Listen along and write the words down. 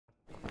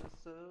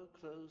so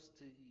close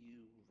to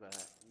you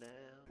right now.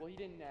 Well, he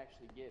didn't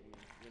actually get me.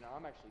 You know,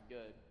 I'm actually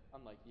good,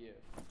 unlike you.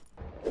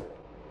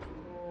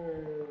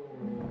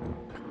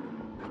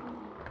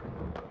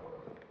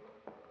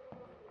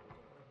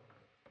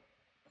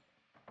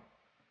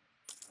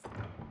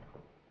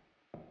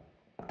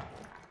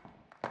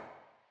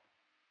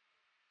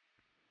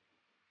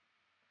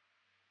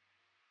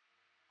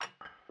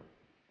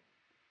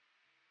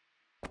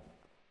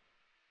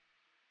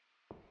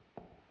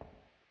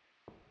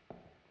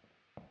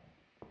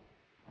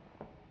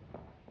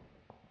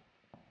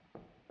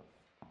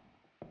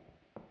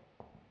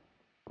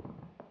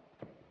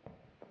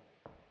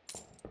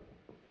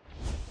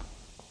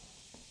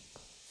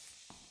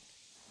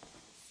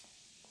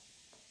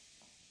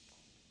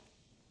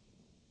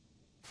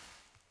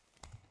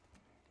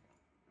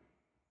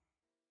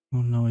 Oh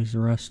no, he's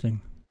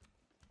resting.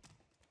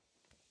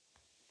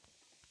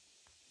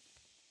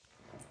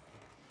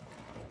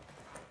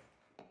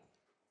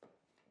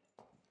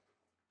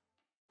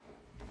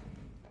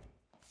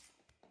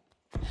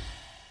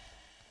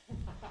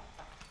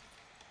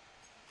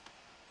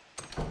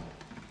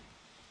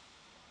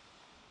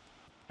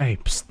 Hey,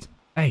 psst.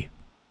 Hey,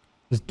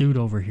 this dude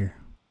over here.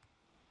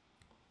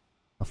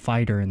 A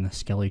fighter in the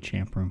Skelly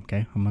champ room,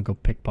 okay? I'm gonna go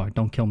pickpocket.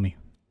 Don't kill me.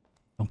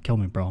 Don't kill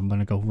me, bro. I'm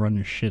gonna go run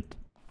your shit.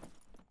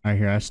 Alright,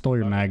 here. I stole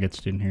your maggots,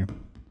 dude, here.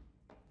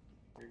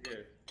 You're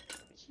good.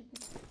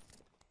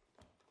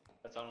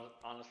 That's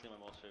honestly my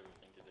most favorite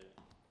thing to do.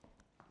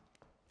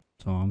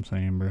 That's all I'm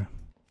saying, bro.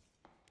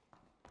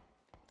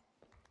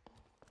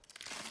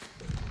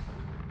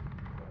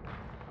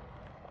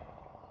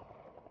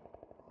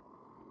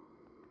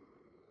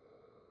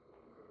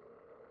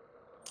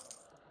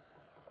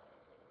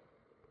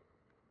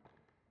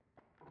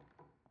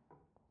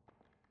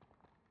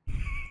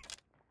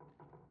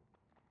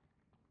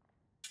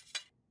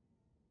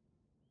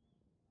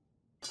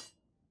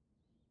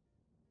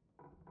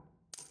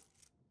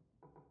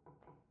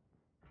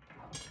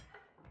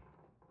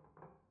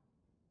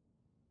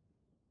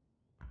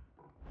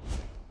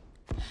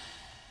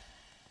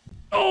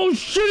 Oh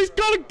shit, he's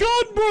got a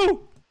gun,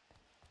 bro!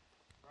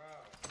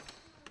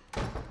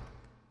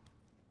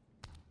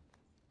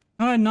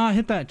 How did I not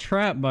hit that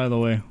trap, by the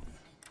way?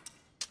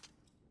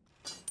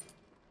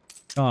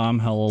 Oh, I'm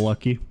hella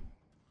lucky.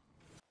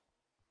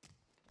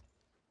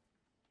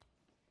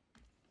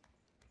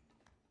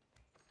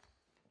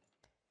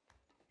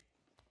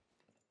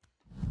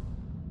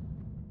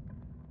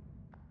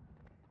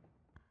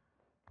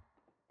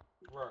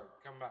 Bro,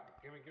 come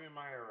back. Give me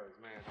my arrows,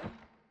 man.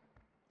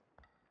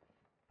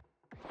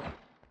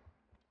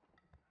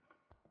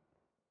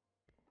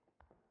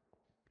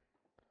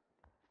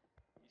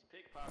 He's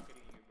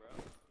pickpocketing you, bro.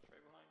 He's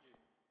right behind you.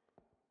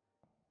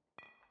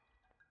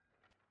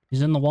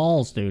 He's in the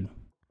walls, dude.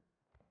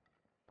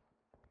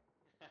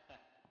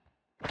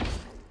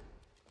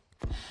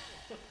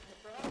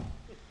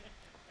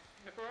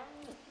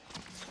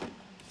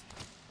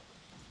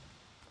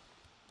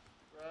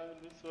 Run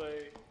this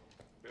way.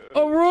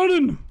 I'm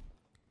running!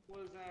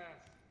 What is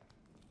that?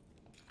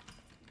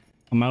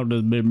 I'm out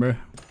this bit, bro.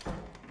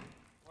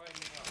 Why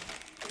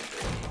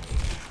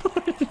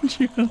Why didn't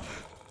you help?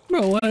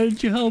 Bro, why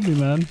didn't you help me,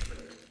 man?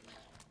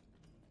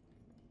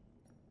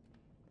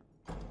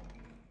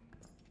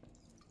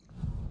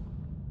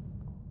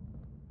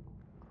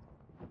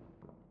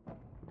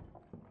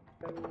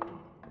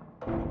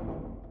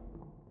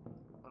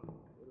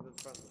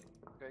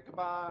 Okay,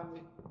 goodbye.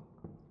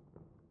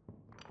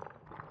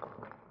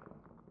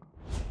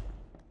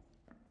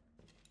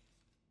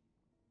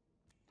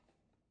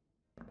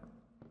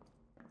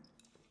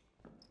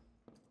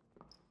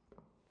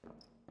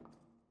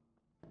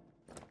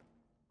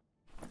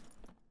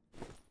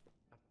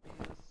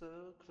 I feel so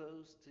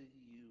close to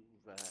you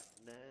right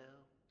now.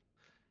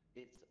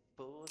 It's a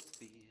force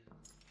field.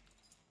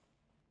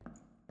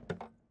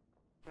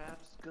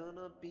 Perhaps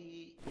gonna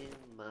be in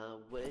my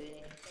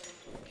way.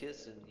 I'm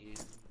kissing you.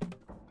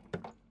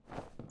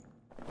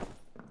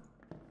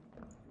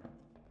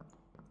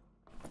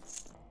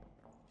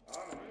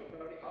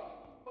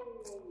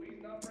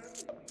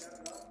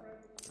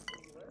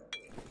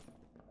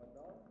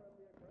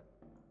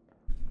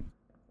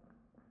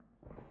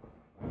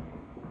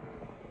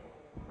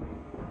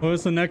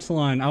 What's the next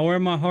line? I wear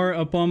my heart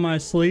up on my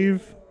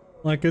sleeve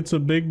like it's a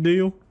big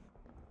deal.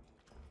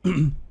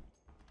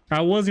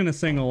 I was gonna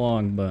sing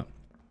along, but...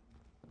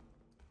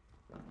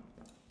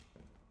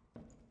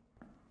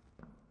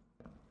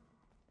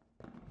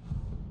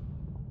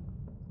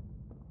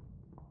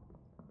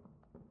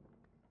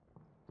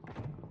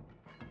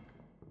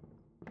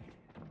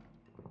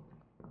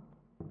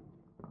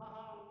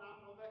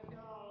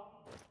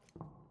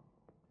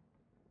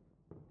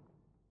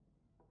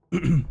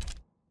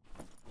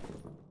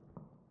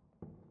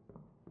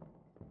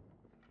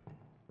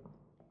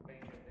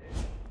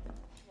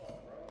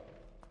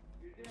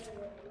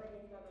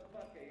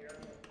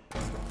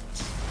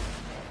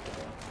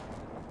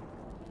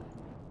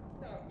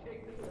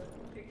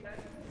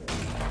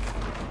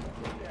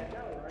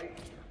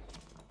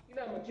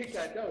 Kick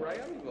that dough,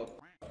 right? I don't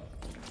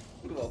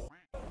give a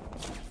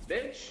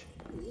bitch.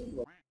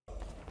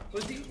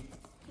 Pussy.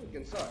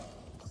 Fucking suck.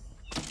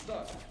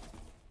 Suck.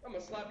 I'm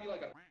gonna slap you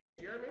like a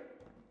you hear me?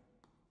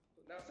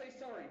 Now say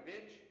sorry,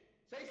 bitch.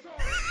 Say sorry.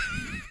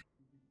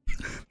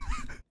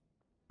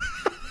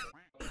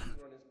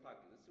 Run his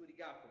pocket. Let's see what he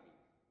got for me.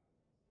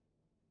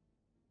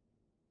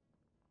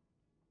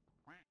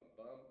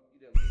 Bum, you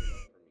didn't do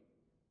enough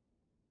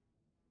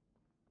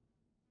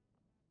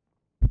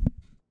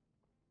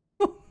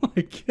for me. Oh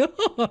my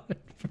god.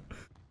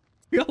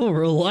 Yo,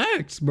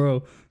 relax,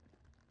 bro.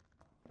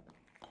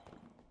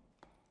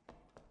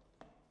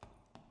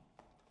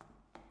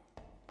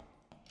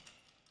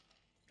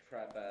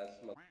 Crap ass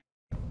mother.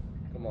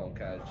 Come on,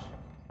 Kaj.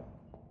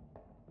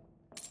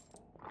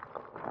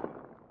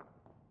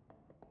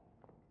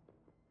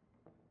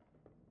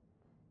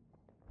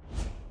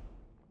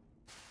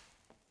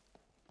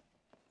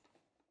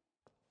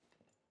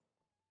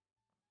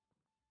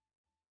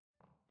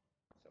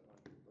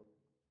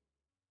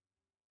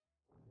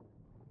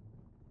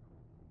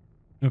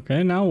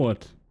 Okay, now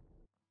what?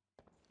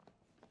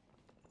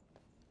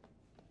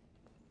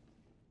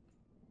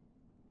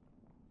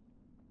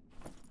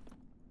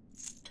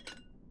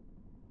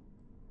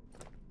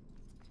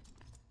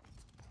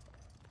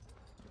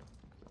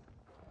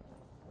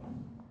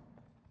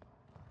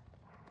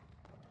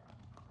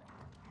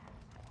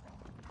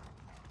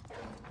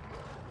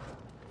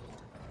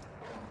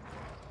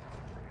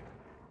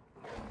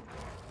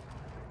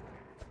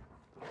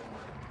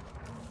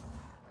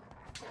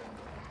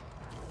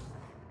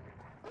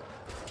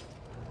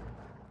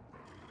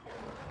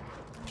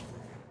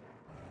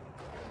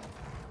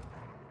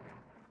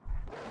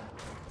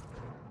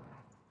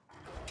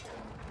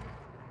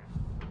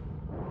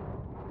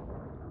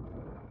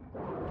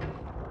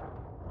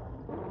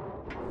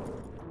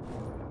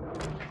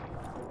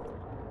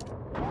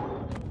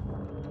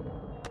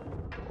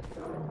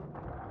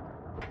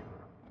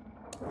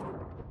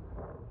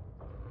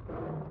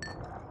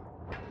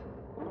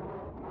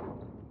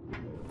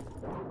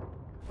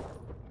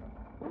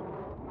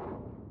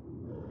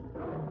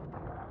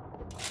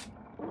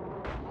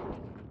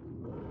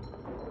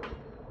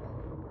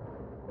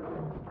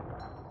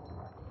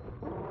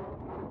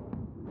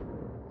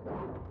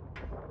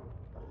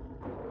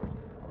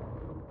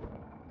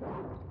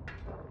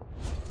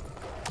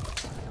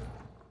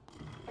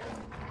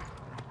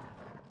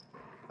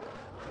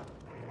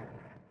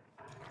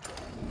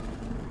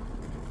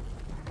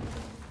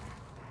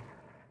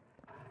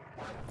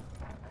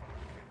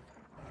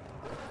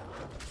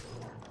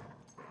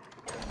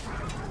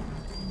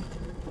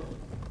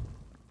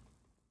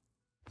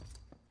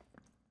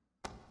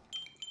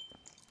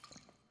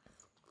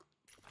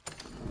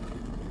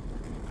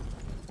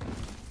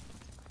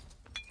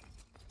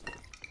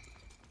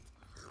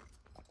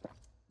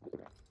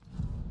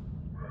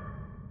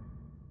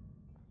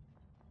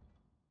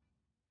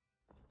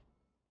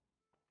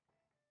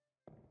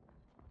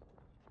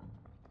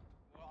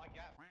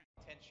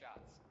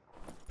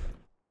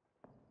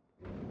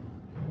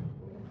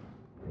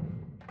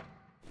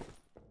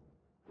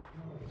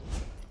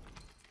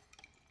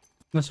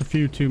 That's a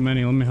few too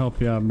many. Let me help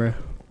you out, bro.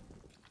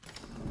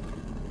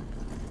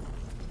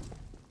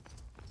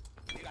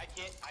 Dude, I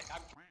can't.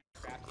 I'm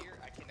trapped here.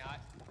 I cannot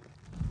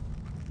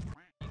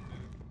move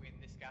when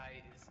this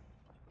guy is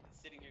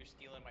sitting here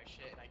stealing my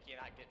shit, and I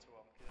cannot get to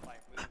him because if I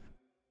move.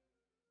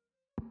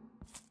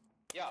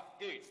 Yo,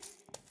 dude,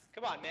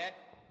 come on, man.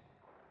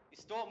 You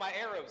stole my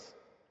arrows.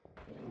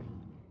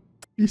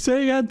 You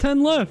say you had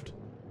 10 left.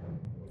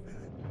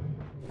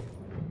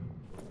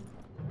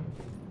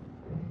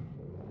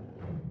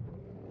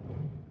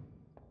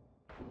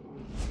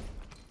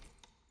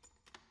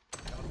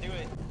 Don't do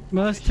it.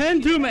 But that's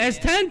 10 too many. It's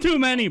 10 too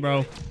many,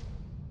 bro.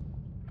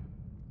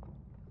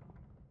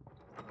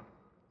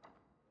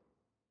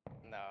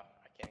 No,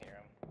 I can't hear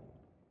him.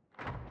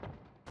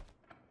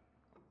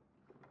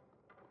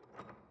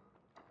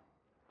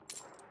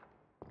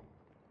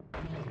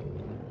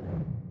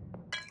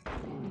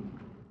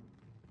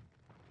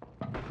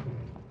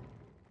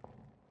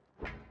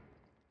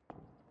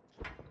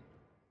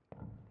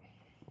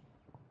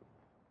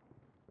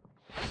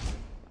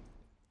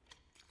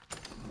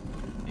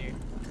 Dude,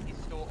 he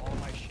stole all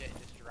my shit and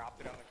just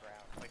dropped it on the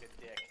ground like a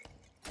dick.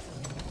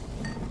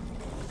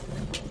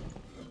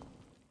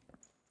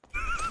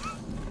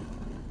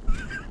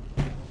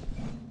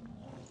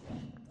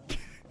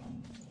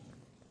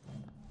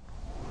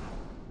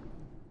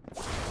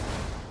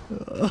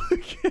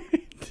 Okay.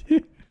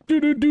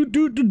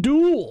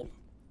 Duel.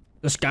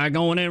 This guy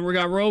going in. We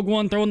got Rogue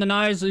 1 throwing the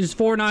knives. He's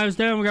 4 knives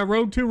down. We got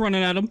Rogue 2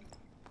 running at him.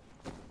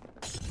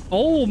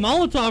 Oh,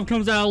 Molotov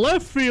comes out of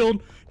left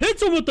field.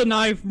 Hits him with the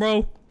knife,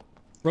 bro.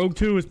 Rogue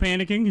 2 is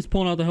panicking. He's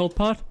pulling out the health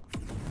pot.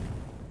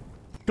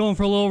 Going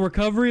for a little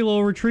recovery, a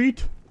little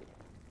retreat.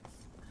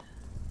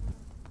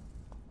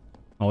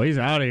 Oh, he's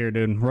out of here,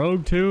 dude.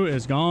 Rogue 2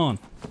 is gone.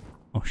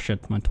 Oh,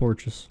 shit. My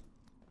torches.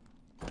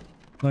 Is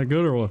that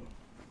good or what?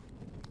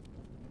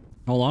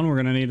 Hold on. We're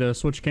going to need to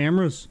switch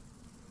cameras.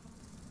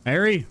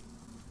 Harry.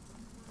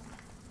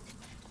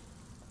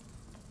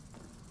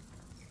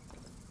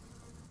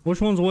 Which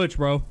one's which,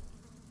 bro?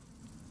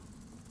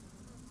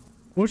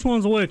 Which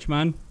one's which,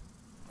 man?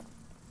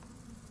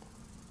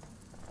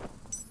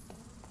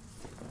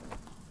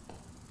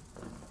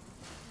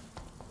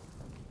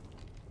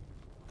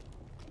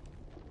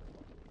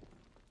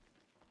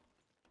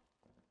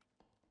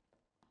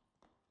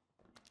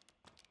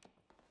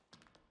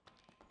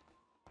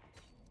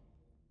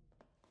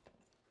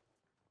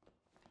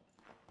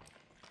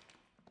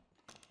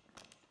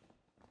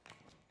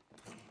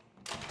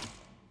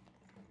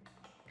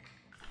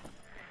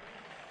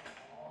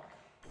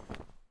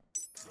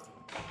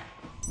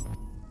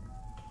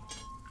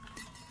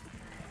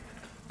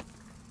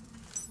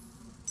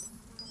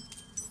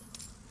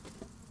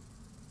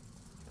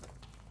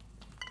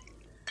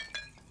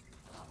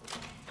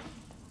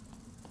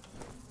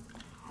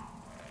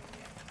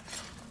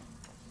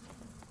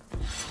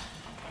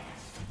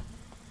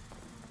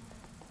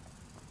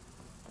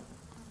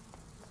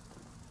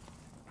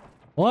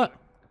 What?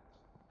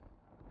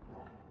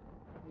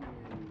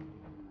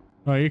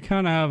 Oh, you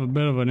kind of have a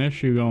bit of an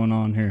issue going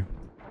on here.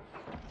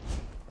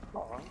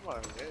 Oh, I'm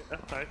alright.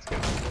 That's good.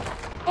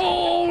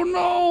 Oh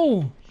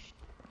no!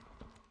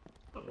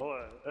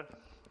 What?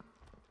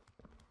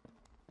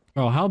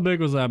 Bro, how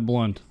big was that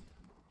blunt?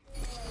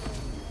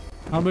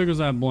 How big was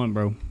that blunt,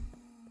 bro?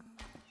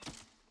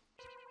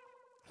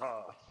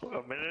 Oh,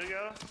 a minute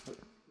ago?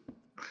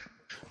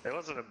 It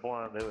wasn't a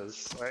blunt, it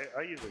was...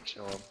 I usually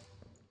chill him.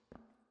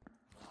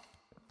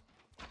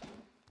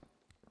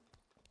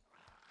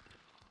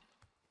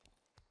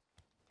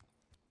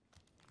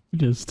 You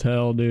just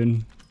tell,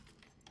 dude.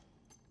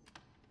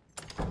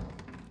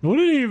 What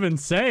did he even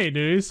say,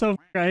 dude? He's so...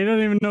 He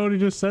doesn't even know what he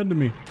just said to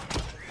me.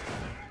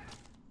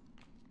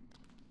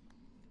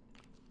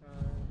 Yeah.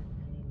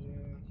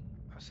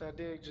 I said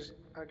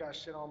I got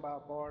shit on by a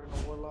bard and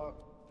a warlock.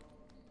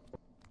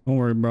 Don't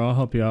worry, bro. I'll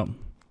help you out.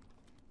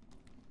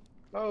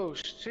 Oh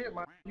shit,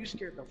 man. You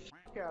scared the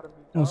fuck out of me,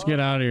 dog. Let's get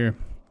out of here.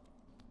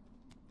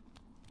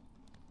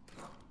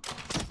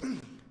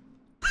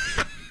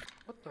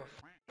 What the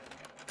fuck?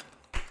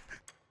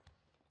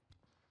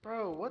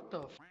 Bro, what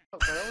the fuck,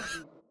 bro?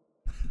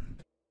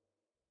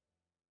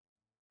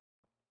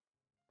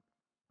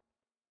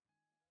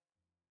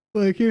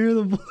 You... I can hear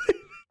the voice.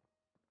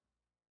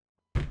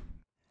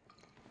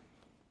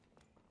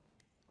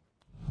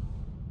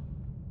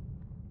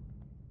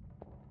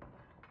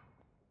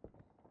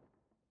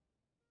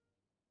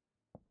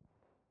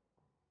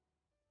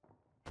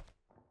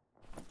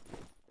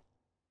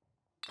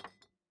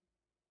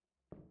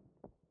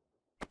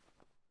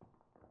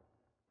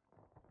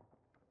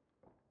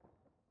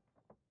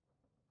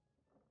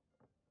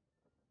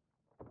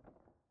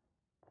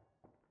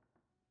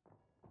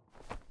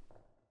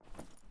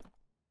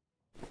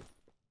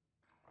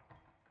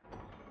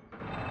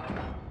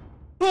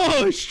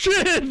 Oh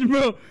shit,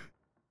 bro.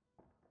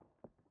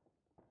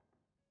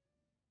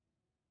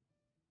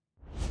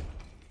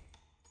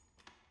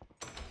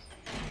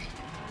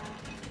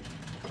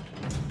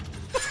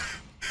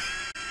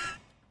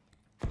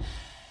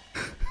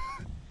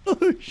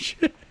 Oh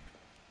shit.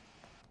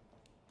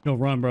 Yo,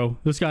 run, bro.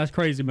 This guy's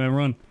crazy, man.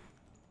 Run.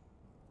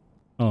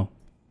 Oh.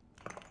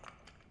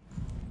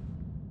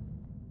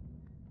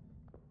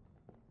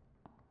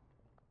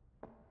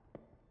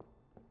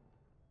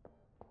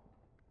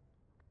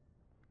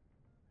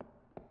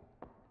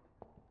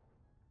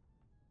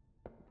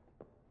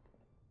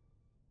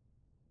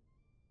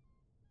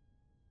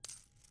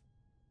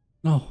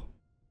 No.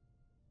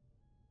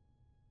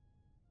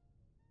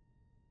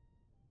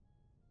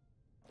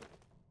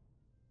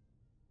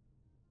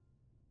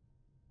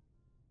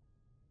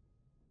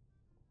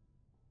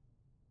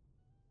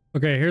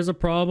 Okay, here's a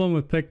problem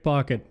with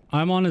pickpocket.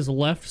 I'm on his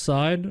left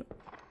side,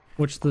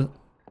 which the...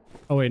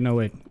 Oh, wait, no,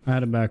 wait. I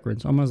had it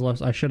backwards. I'm on his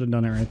left. I should have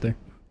done it right there.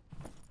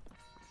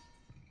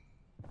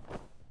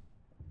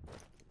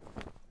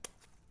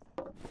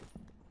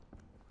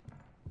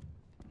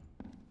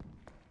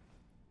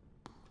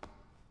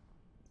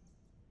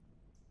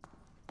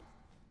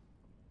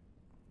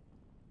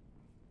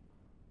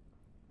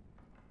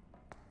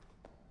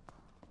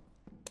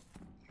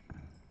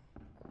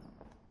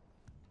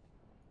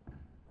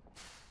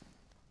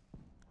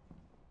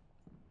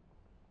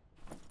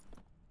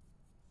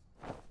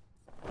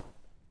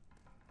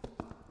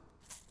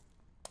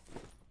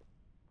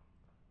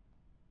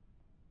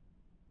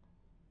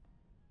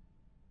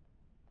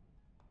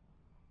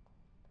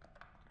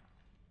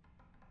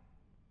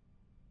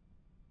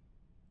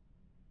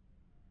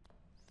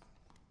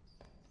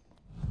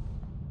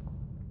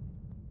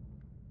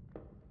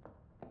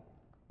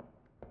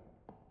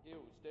 Ew,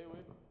 stay away.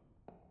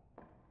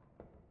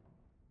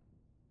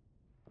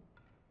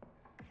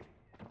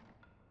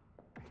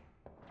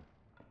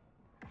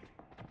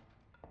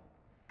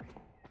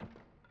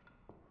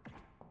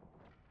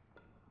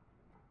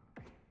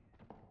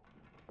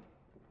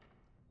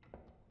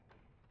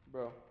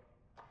 Bro,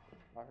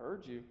 I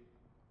heard you.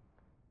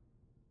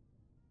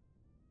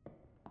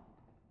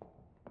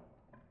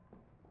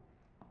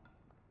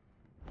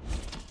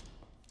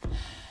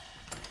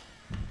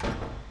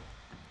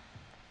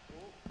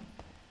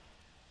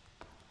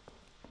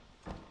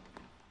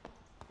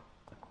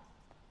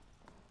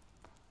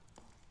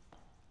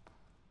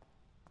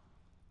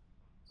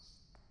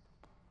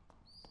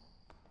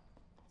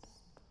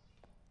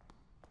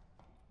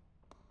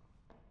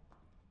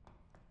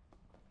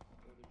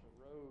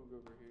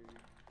 over here.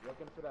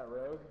 Looking for that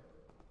rogue?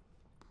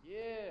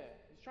 Yeah,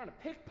 he's trying to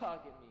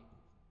pickpocket me.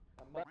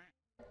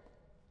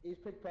 He's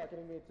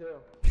pickpocketing me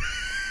too.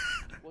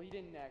 Well, he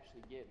didn't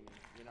actually get me.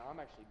 You know, I'm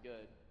actually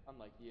good,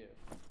 unlike you.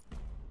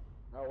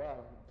 Oh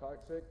wow,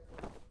 toxic.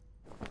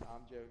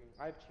 I'm joking.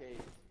 I have Chase,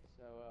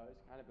 so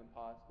it's kind of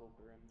impossible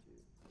for him to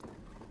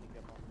sneak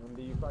up on me. And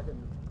do you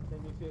fucking,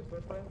 can you see his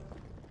footprints?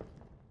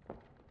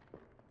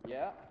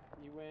 Yeah,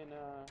 he went,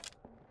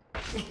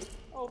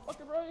 oh,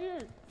 fucking right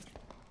here!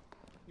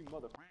 You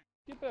motherfucker.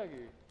 Get back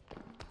here.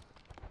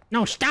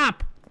 No,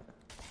 stop!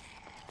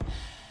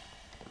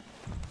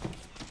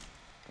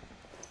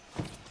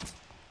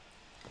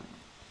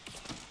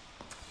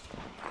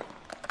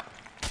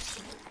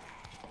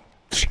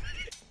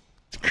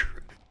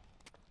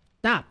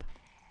 Stop!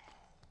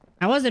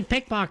 I wasn't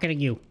pickpocketing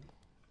you.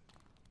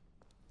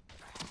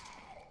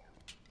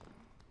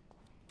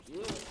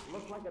 You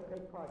look like a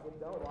pickpocket,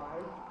 don't lie.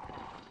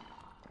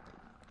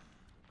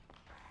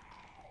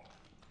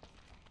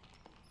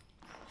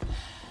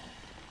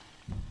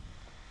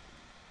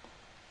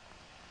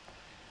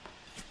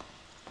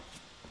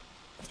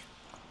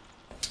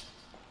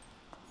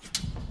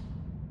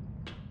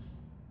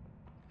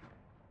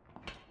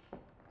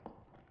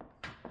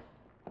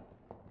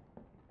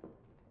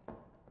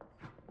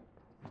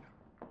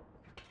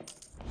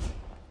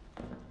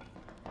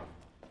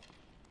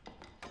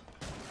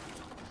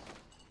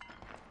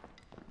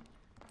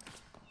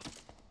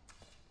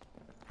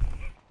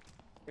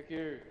 Back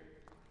here.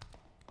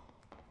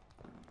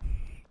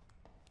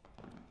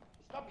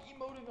 Stop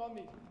emoting on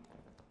me.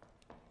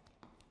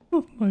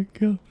 Oh my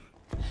god.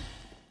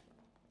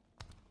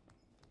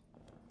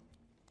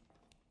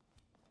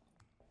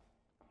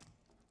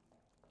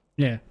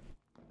 Yeah.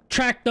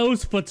 Track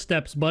those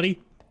footsteps,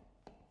 buddy.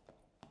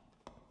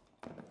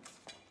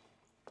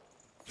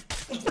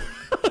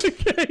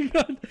 Okay,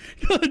 God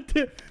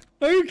damn.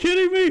 Are you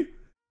kidding me?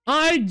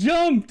 I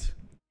jumped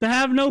to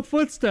have no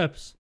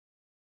footsteps.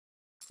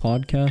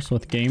 Podcast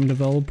with game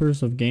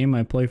developers of game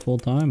I play full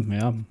time.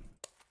 Yeah.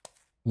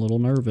 A little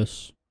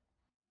nervous.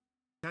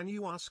 Can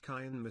you ask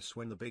Iron Miss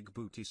when the big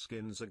booty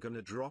skins are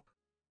gonna drop?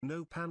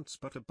 No pants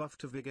but a buff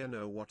to Vigor,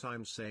 know what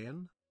I'm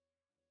saying?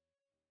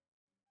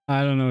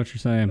 I don't know what you're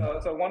saying.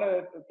 So one of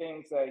the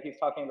things that he's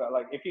talking about,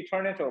 like if you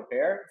turn into a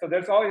bear, so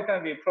there's always going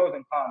to be pros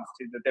and cons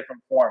to the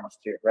different forms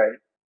too, right?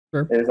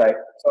 Sure. It's like,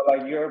 so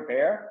like you're a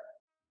bear,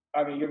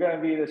 I mean, you're going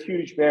to be this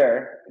huge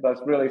bear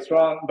that's really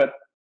strong, but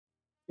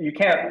you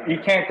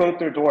can't go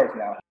through doors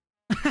now.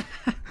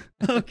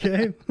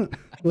 Okay.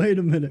 Wait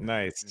a minute.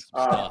 Nice.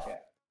 Okay.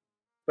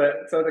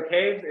 But so the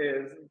caves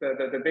is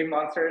the big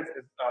monsters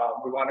is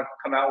we want to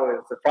come out with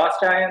the frost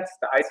giants,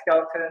 the ice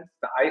skeletons,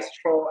 the ice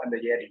troll, and the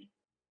yeti.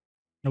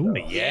 Ooh.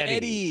 The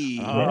Yeti.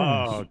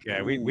 Oh,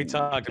 okay. We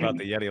talked about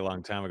the Yeti a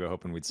long time ago,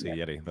 hoping we'd see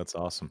Yeti. That's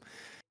awesome.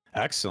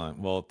 Excellent.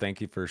 Well, thank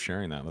you for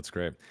sharing that. That's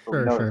great.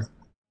 Sure.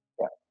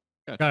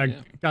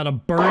 Got a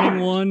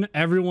burning one.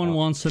 Everyone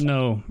wants to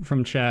know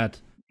from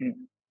chat.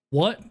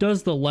 What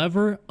does the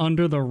lever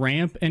under the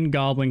ramp in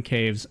Goblin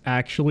Caves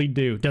actually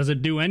do? Does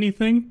it do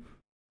anything?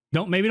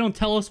 Maybe don't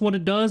tell us what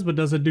it does, but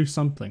does it do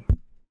something?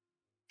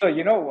 So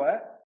you know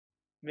what?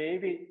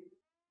 Maybe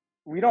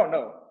we don't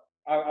know.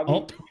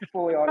 I'll be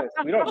fully honest.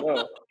 We don't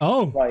know.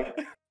 Oh, like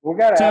we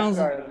gotta ask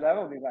our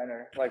level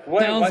designer. Like,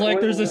 what? Sounds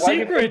like there's a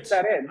secret.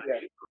 That in?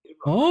 Yeah.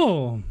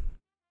 Oh.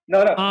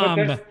 No. But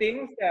there's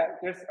things that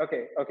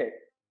okay.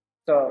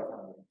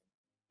 So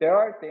there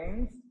are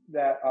things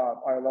that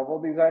our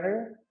level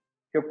designer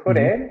he'll put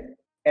in,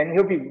 and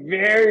he'll be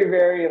very,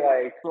 very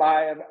like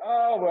fly and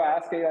we'll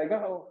ask it like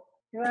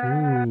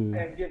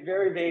and get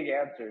very vague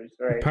answers,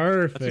 right?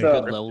 Perfect.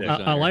 So,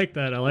 I like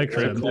that. I like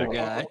that. Cool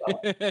guy.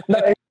 No,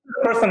 it's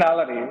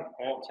personality.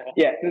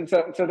 Yeah.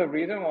 So the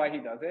reason why he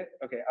does it,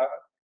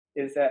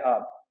 is that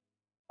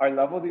our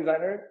level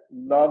designer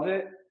loves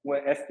it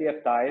when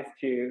SDF dies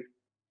to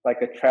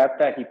like a trap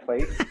that he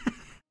placed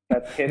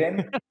that's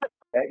hidden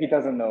that he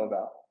doesn't know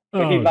about.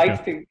 But he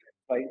likes to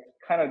like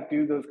kind of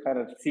do those kind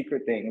of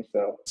secret things.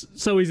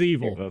 So he's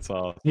evil. That's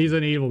awesome. He's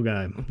an evil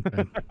guy.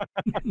 Okay.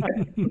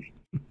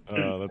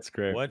 Oh, that's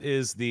great. What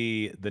is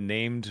the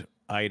named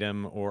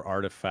item or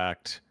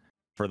artifact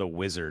for the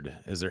wizard?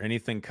 Is there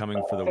anything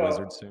coming for the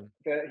wizard soon?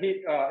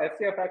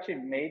 SDF actually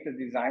made the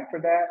design for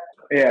that.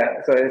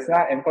 Yeah, so it's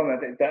not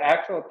implemented. The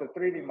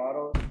 3D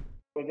model.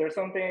 Was there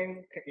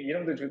something you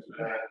don't do?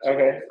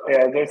 Okay,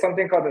 yeah. There's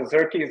something called the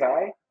Zerky's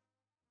Eye.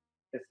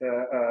 It's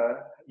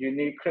a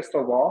unique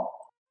crystal ball.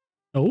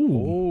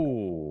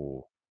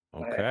 Oh.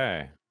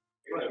 Okay.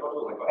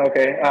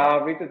 Okay.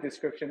 I'll read the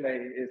description.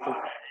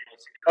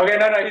 Okay.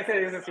 No. He said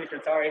it's a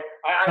secret. Sorry.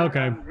 Okay.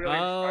 I'm really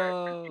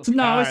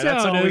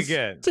that's all we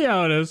get. See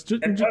how it is.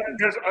 There's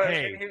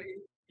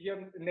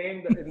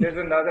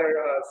another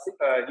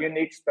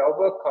unique spell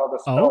book called the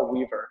Spell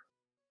Weaver.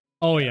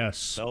 Oh yes.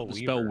 Spell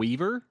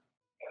Weaver.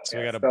 So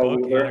we got a Spell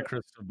book Weaver. and a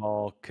crystal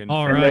ball.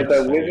 All And right.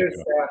 there's a wizard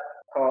staff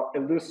called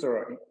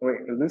Illusory.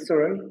 Wait,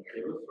 Illusory?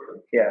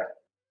 Yeah.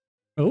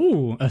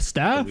 Oh, a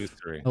staff.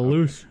 Illusory.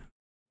 Illusory.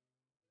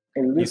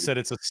 You said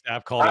it's a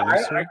staff called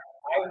Illusory?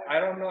 I I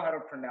don't know how to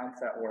pronounce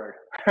that word.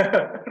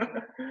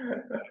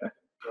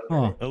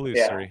 Huh.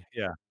 Illusory.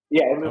 Yeah.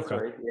 Yeah,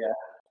 illusory.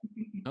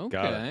 Yeah.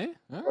 Got it. Okay.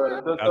 All So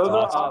right. those That's are,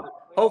 awesome.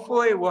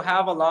 hopefully, we'll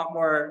have a lot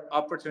more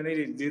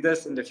opportunity to do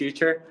this in the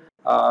future.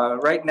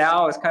 Right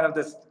now, it's kind of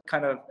this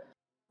kind of,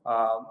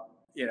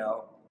 you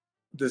know,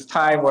 this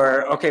time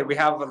where, okay, we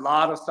have a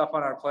lot of stuff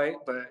on our plate,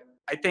 but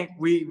I think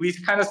we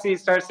kind of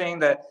start seeing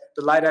that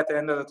the light at the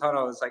end of the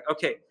tunnel is like,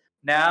 okay,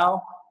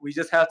 now we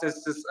just have to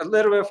just a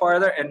little bit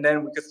farther, and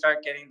then we can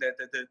start getting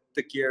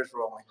the gears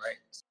rolling, right?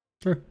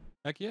 Sure.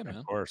 Heck yeah, man.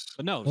 Of course.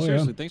 But no, Oh, yeah.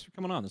 seriously, thanks for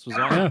coming on. This was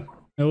awesome.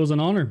 Yeah, it was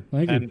an honor.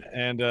 Thank you.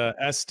 And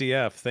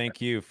SDF,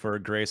 thank you for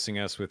gracing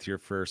us with your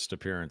first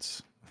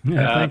appearance.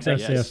 Yeah, thanks,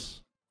 SCF.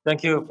 Yes.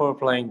 Thank you for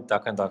playing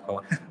Duck and Duck.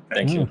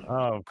 Thank you.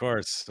 Oh, of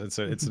course. It's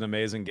an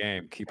amazing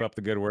game. Keep up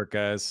the good work,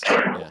 guys.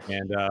 Yes.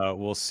 And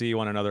we'll see you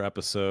on another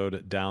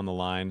episode down the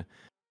line.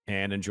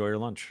 And enjoy your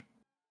lunch.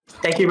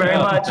 Thank you very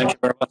much. Thank you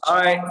very much. All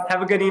right,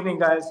 have a good evening,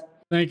 guys.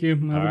 Thank you.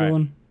 Have a All good right.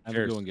 one. Have a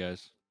Cheers. good one,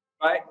 guys.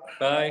 Bye.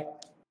 Bye.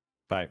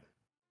 Bye.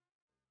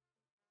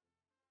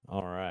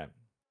 All right.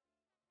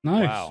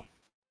 Nice. Wow.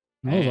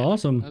 That was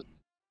awesome. That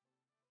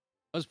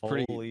was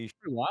pretty Holy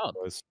wild.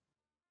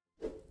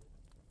 shit.